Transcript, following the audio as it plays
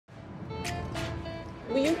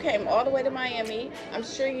Well, you came all the way to Miami. I'm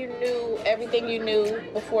sure you knew everything you knew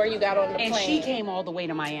before you got on the plane. And she came all the way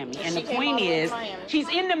to Miami. And the point is, she's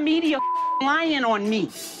in the media lying on me.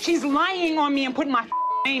 She's lying on me and putting my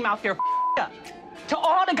name out there up to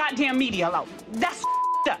all the goddamn media. That's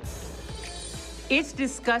up. It's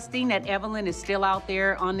disgusting that Evelyn is still out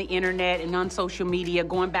there on the internet and on social media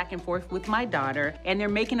going back and forth with my daughter, and they're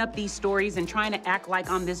making up these stories and trying to act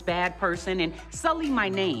like I'm this bad person and sully my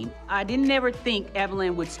name. I didn't ever think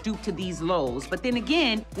Evelyn would stoop to these lows, but then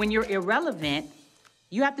again, when you're irrelevant,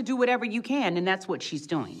 you have to do whatever you can, and that's what she's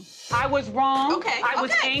doing. I was wrong. Okay. I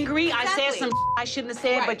was angry. Exactly. I said some I shouldn't have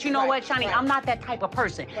said, but you know what, Shaunie? I'm not that type of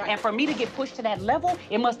person. And for me to get pushed to that level,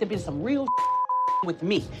 it must have been some real with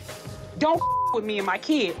me. Don't with me and my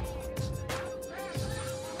kid.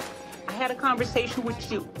 I had a conversation with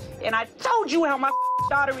you, and I told you how my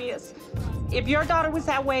daughter is. If your daughter was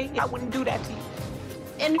that way, I wouldn't do that to you.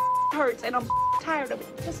 And it hurts, and I'm tired of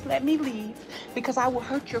it. Just let me leave, because I will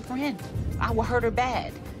hurt your friend. I will hurt her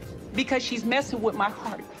bad, because she's messing with my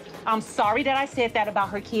heart. I'm sorry that I said that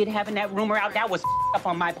about her kid having that rumor out. That was up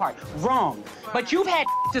on my part. Wrong. But you've had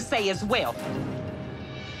to say as well.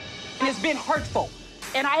 And it's been hurtful.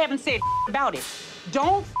 And I haven't said about it.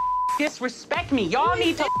 Don't disrespect me. Y'all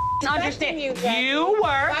need to understand. You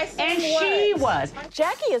were, and she was.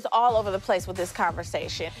 Jackie is all over the place with this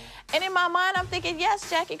conversation. And in my mind, I'm thinking, yes,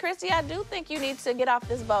 Jackie Christie, I do think you need to get off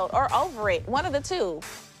this boat or over it. One of the two.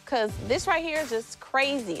 Because this right here is just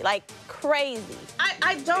crazy, like crazy.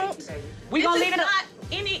 I don't. We're gonna leave it.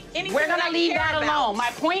 Anything we're gonna leave that alone. My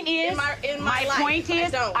point is, my point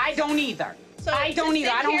is, I don't either. So I don't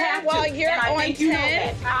either. I don't have to. While you're and I on think 10, you know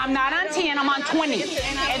that. I'm not on 10. I'm on 20,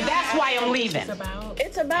 and that's why I'm leaving.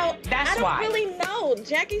 It's about. That's why. I don't really know.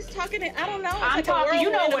 Jackie's talking. I don't know. I'm talking.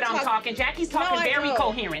 You know what I'm talking. Jackie's talking very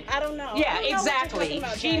coherent. I don't know. Yeah, exactly.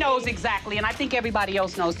 She knows exactly, and I think everybody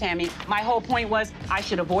else knows, Tami. My whole point was I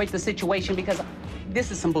should avoid the situation because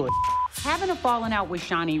this is some bullshit. Having a falling out with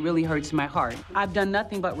Shaunie really hurts my heart. I've done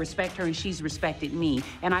nothing but respect her, and she's respected me.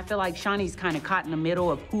 And I feel like Shaunie's kind of caught in the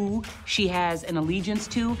middle of who she has an allegiance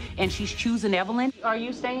to, and she's choosing Evelyn. Are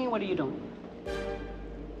you staying? What are you doing?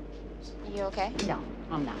 You okay? No,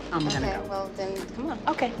 I'm not. I'm gonna go. Okay, well then, come on.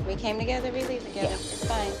 Okay. We came together, we leave together. Yeah. It's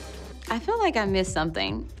fine. I feel like I missed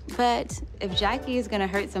something, but if Jackie is gonna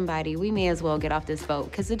hurt somebody, we may as well get off this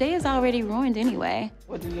boat, because the day is already ruined anyway.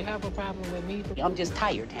 Well, do you have a problem with me? I'm just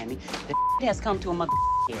tired, Tami. The has come to a mother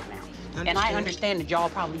head now. And I understand that y'all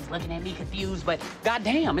probably looking at me confused, but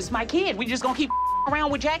goddamn, it's my kid. We just gonna keep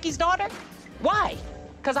around with Jackie's daughter? Why?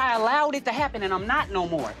 Because I allowed it to happen and I'm not no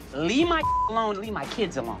more. Leave my alone, leave my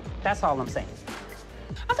kids alone. That's all I'm saying.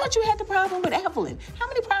 I thought you had the problem with Evelyn. How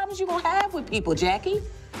many problems you gonna have with people, Jackie?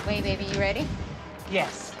 Wait, baby, you ready?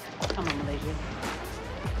 Yes. Come on, Malaysia.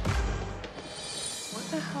 What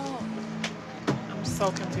the hell? I'm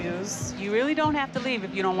so confused. You really don't have to leave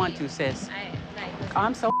if you don't want to, sis.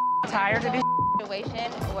 I'm so tired of this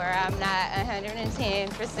situation where I'm not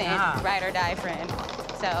 110% ride or die friend.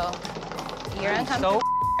 So you're uncomfortable.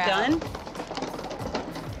 So done.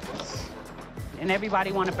 And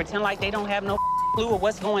everybody want to pretend like they don't have no clue of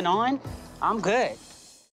what's going on. I'm good.